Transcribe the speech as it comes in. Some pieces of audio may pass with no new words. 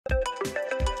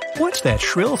What's that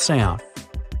shrill sound?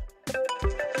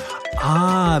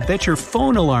 Ah, that's your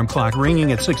phone alarm clock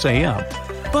ringing at 6 a.m.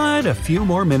 But a few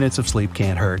more minutes of sleep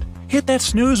can't hurt. Hit that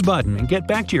snooze button and get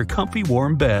back to your comfy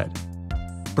warm bed.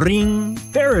 Bring!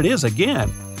 There it is again!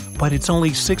 But it's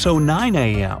only 6:09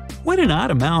 a.m. What an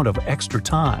odd amount of extra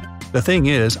time. The thing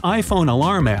is, iPhone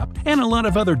alarm app and a lot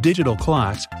of other digital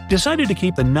clocks decided to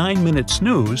keep the 9-minute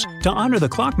snooze to honor the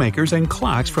clockmakers and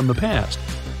clocks from the past.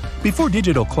 Before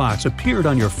digital clocks appeared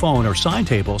on your phone or side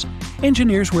tables,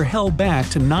 engineers were held back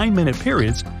to 9-minute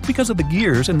periods because of the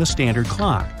gears in the standard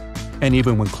clock. And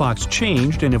even when clocks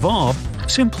changed and evolved,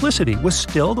 simplicity was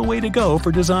still the way to go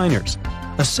for designers.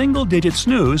 A single-digit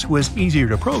snooze was easier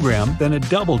to program than a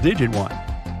double-digit one.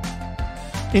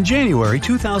 In January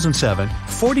 2007,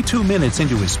 42 minutes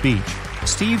into his speech,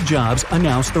 Steve Jobs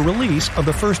announced the release of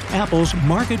the first Apple's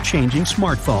market-changing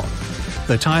smartphone.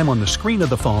 The time on the screen of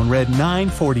the phone read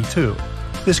 9:42.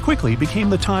 This quickly became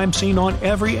the time seen on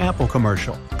every Apple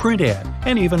commercial, print ad,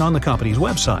 and even on the company's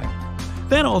website.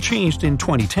 That all changed in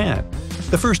 2010.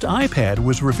 The first iPad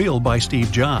was revealed by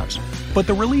Steve Jobs, but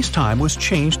the release time was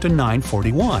changed to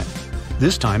 9:41.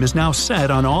 This time is now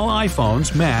set on all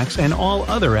iPhones, Macs, and all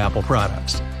other Apple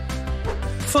products.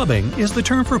 Phubbing is the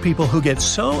term for people who get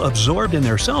so absorbed in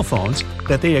their cell phones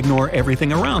that they ignore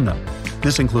everything around them.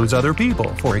 This includes other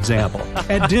people, for example,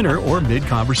 at dinner or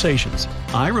mid-conversations.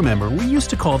 I remember we used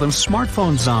to call them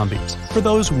smartphone zombies for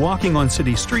those walking on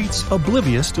city streets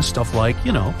oblivious to stuff like,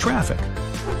 traffic.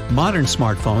 Modern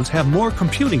smartphones have more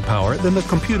computing power than the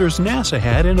computers NASA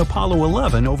had in Apollo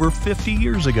 11 over 50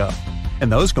 years ago.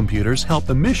 And those computers helped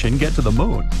the mission get to the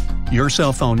moon. Your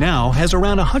cell phone now has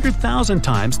around 100,000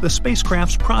 times the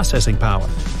spacecraft's processing power,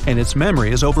 and its memory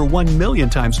is over 1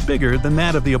 million times bigger than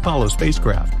that of the Apollo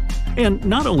spacecraft. And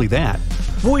not only that,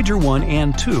 Voyager 1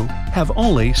 and 2 have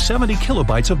only 70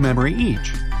 kilobytes of memory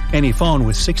each. Any phone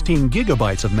with 16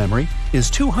 gigabytes of memory is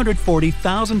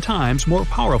 240,000 times more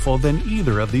powerful than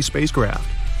either of these spacecraft.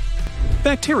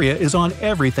 Bacteria is on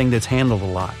everything that's handled a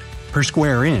lot. Per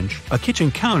square inch, a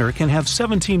kitchen counter can have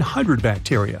 1,700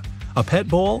 bacteria, a pet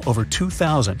bowl over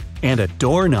 2,000, and a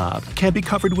doorknob can be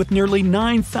covered with nearly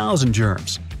 9,000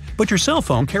 germs. But your cell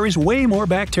phone carries way more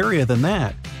bacteria than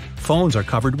that. Phones are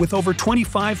covered with over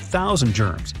 25,000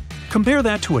 germs. Compare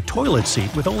that to a toilet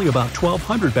seat with only about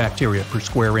 1,200 bacteria per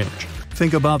square inch.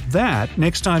 Think about that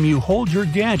next time you hold your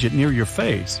gadget near your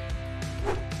face.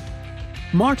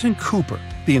 Martin Cooper,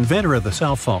 the inventor of the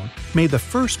cell phone, made the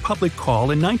first public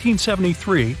call in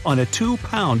 1973 on a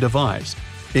 2-pound device.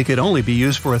 It could only be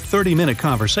used for a 30-minute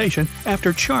conversation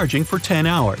after charging for 10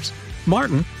 hours.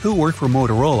 Martin, who worked for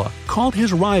Motorola, called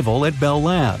his rival at Bell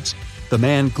Labs. The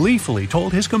man gleefully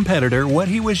told his competitor what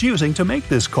he was using to make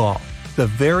this call: the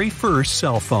very first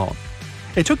cell phone.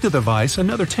 It took the device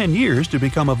another 10 years to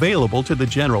become available to the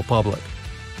general public.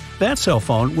 That cell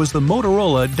phone was the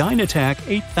Motorola Dynatac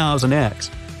 8000X.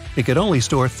 It could only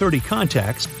store 30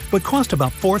 contacts, but cost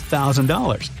about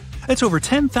 $4,000. That's over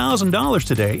 $10,000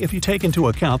 today if you take into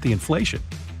account the inflation.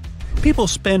 People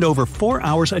spend over 4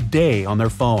 hours a day on their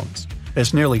phones.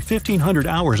 That's nearly 1,500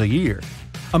 hours a year.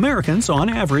 Americans, on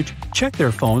average, check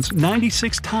their phones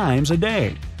 96 times a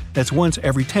day. That's once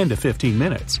every 10 to 15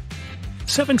 minutes.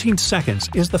 17 seconds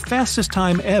is the fastest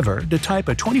time ever to type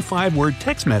a 25-word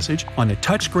text message on a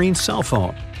touchscreen cell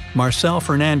phone. Marcel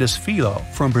Fernandes Filho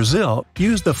from Brazil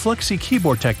used the Flexi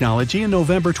keyboard technology in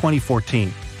November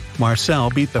 2014. Marcel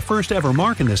beat the first ever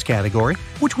mark in this category,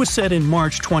 which was set in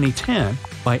March 2010,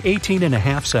 by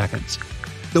 18.5 seconds.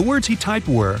 The words he typed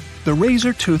were, "The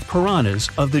razor-toothed piranhas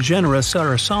of the genera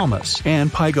Cerosalmus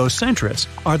and Pygocentris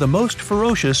are the most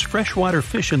ferocious freshwater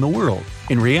fish in the world.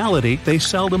 In reality, they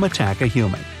seldom attack a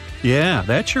human." Yeah,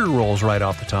 that sure rolls right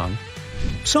off the tongue.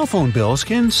 Cell phone bills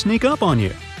can sneak up on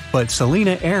you. But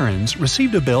Selena Aarons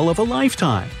received a bill of a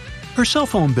lifetime. Her cell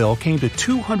phone bill came to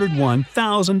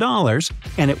 $201,000,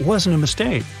 and it wasn't a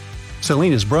mistake.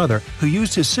 Selena's brother, who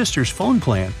used his sister's phone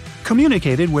plan,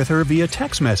 communicated with her via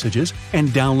text messages and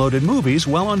downloaded movies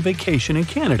while on vacation in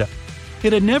Canada.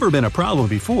 It had never been a problem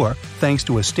before, thanks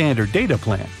to a standard data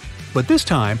plan. But this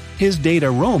time, his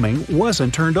data roaming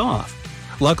wasn't turned off.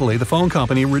 Luckily, the phone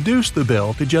company reduced the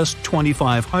bill to just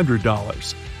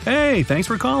 $2,500. Hey, thanks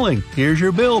for calling. Here's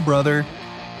your bill, brother.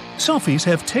 Selfies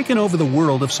have taken over the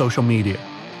world of social media.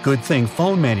 Good thing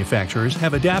phone manufacturers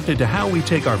have adapted to how we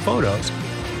take our photos.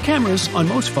 Cameras on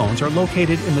most phones are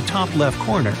located in the top left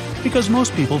corner because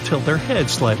most people tilt their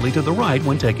heads slightly to the right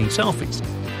when taking selfies.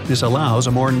 This allows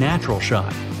a more natural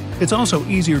shot. It's also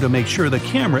easier to make sure the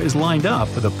camera is lined up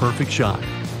for the perfect shot.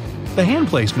 The hand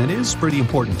placement is pretty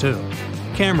important too.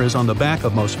 Cameras on the back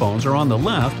of most phones are on the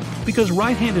left because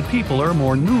right-handed people are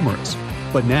more numerous.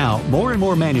 But now, more and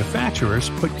more manufacturers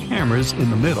put cameras in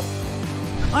the middle.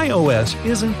 iOS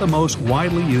isn't the most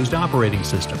widely used operating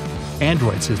system.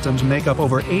 Android systems make up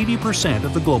over 80%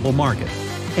 of the global market.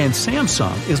 And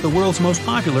Samsung is the world's most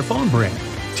popular phone brand,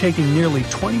 taking nearly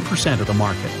 20% of the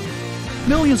market.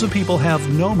 Millions of people have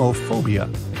nomophobia.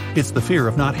 It's the fear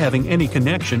of not having any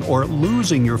connection or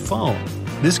losing your phone.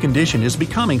 This condition is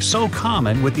becoming so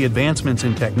common with the advancements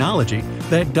in technology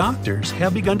that doctors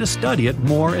have begun to study it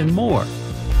more and more.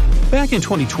 Back in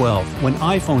 2012, when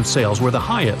iPhone sales were the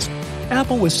highest,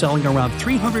 Apple was selling around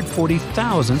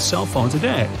 340,000 cell phones a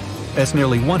day. That's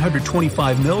nearly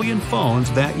 125 million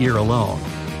phones that year alone.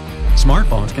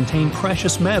 Smartphones contain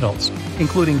precious metals,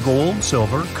 including gold,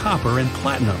 silver, copper, and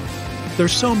platinum.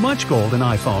 There's so much gold in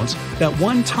iPhones that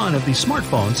 1 ton of these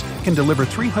smartphones can deliver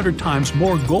 300 times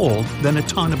more gold than a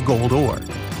ton of gold ore.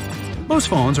 Most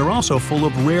phones are also full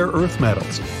of rare earth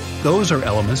metals. Those are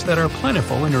elements that are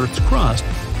plentiful in Earth's crust,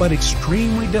 but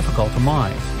extremely difficult to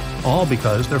mine, all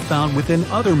because they're found within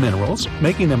other minerals,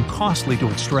 making them costly to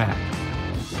extract.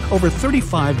 Over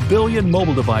 35 billion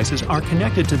mobile devices are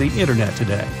connected to the internet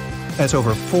today. That's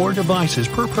over 4 devices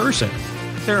per person.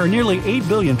 There are nearly 8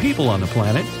 billion people on the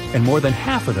planet, and more than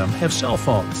half of them have cell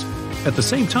phones. At the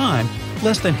same time,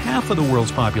 less than half of the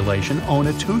world's population own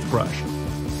a toothbrush.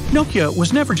 Nokia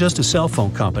was never just a cell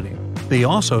phone company. They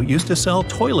also used to sell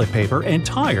toilet paper and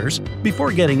tires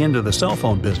before getting into the cell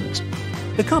phone business.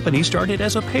 The company started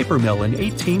as a paper mill in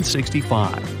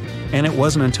 1865, and it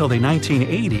wasn't until the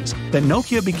 1980s that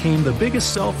Nokia became the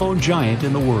biggest cell phone giant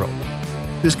in the world.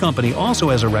 This company also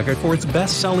has a record for its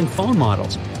best-selling phone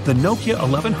models, the Nokia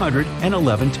 1100 and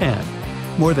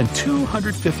 1110. More than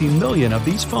 250 million of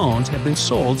these phones have been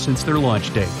sold since their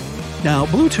launch date. Now,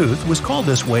 Bluetooth was called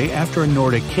this way after a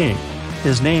Nordic king.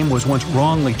 His name was once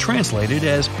wrongly translated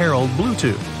as Harald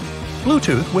Bluetooth.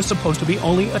 Bluetooth was supposed to be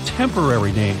only a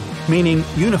temporary name, meaning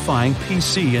unifying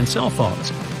PC and cell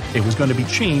phones. It was going to be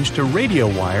changed to radio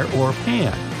wire or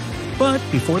PAN. But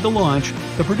before the launch,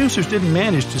 the producers didn't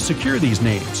manage to secure these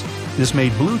names. This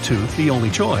made Bluetooth the only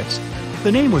choice.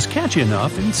 The name was catchy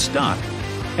enough and stuck.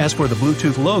 As for the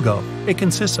Bluetooth logo, it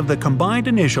consists of the combined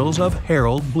initials of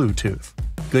Harald Bluetooth.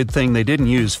 Good thing they didn't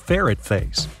use ferret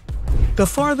face. The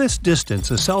farthest distance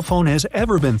a cell phone has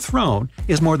ever been thrown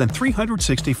is more than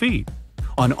 360 feet.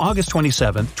 On August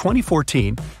 27,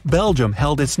 2014, Belgium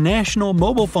held its National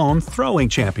Mobile Phone Throwing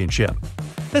Championship.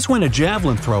 That's when a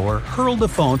javelin thrower hurled the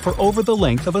phone for over the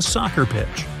length of a soccer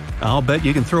pitch. I'll bet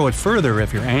you can throw it further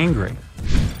if you're angry.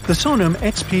 The Sonim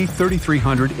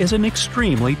XP3300 is an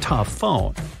extremely tough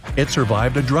phone. It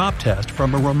survived a drop test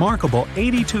from a remarkable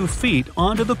 82 feet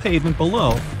onto the pavement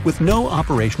below with no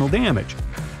operational damage.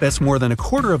 That's more than a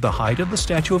quarter of the height of the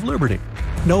Statue of Liberty.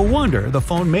 No wonder the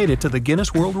phone made it to the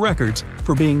Guinness World Records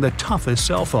for being the toughest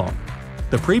cell phone.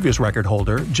 The previous record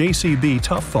holder, JCB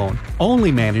Tough Phone,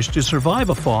 only managed to survive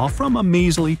a fall from a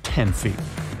measly 10 feet.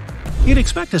 You'd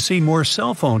expect to see more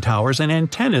cell phone towers and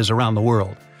antennas around the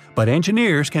world, but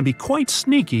engineers can be quite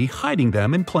sneaky hiding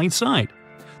them in plain sight.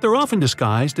 They're often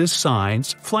disguised as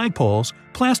signs, flagpoles,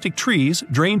 plastic trees,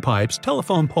 drain pipes,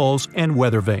 telephone poles, and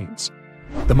weather vanes.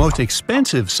 The most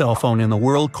expensive cell phone in the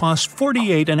world costs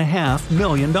 $48.5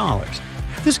 million.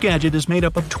 This gadget is made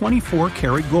up of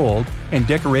 24-karat gold and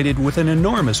decorated with an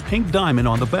enormous pink diamond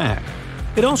on the back.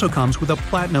 It also comes with a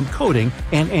platinum coating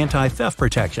and anti-theft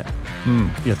protection.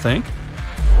 You think?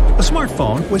 A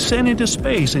smartphone was sent into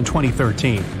space in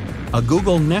 2013. A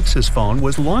Google Nexus phone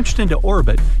was launched into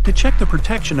orbit to check the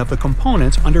protection of the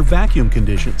components under vacuum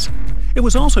conditions. It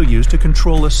was also used to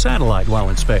control a satellite while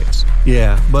in space.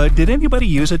 Yeah, but did anybody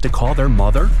use it to call their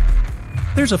mother?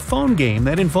 There's a phone game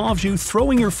that involves you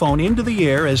throwing your phone into the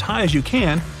air as high as you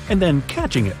can and then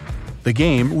catching it. The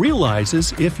game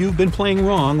realizes if you've been playing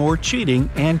wrong or cheating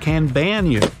and can ban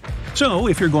you. So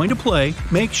if you're going to play,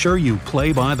 make sure you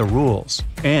play by the rules.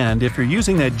 And if you're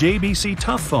using that JBC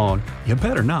Tough phone, you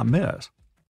better not miss.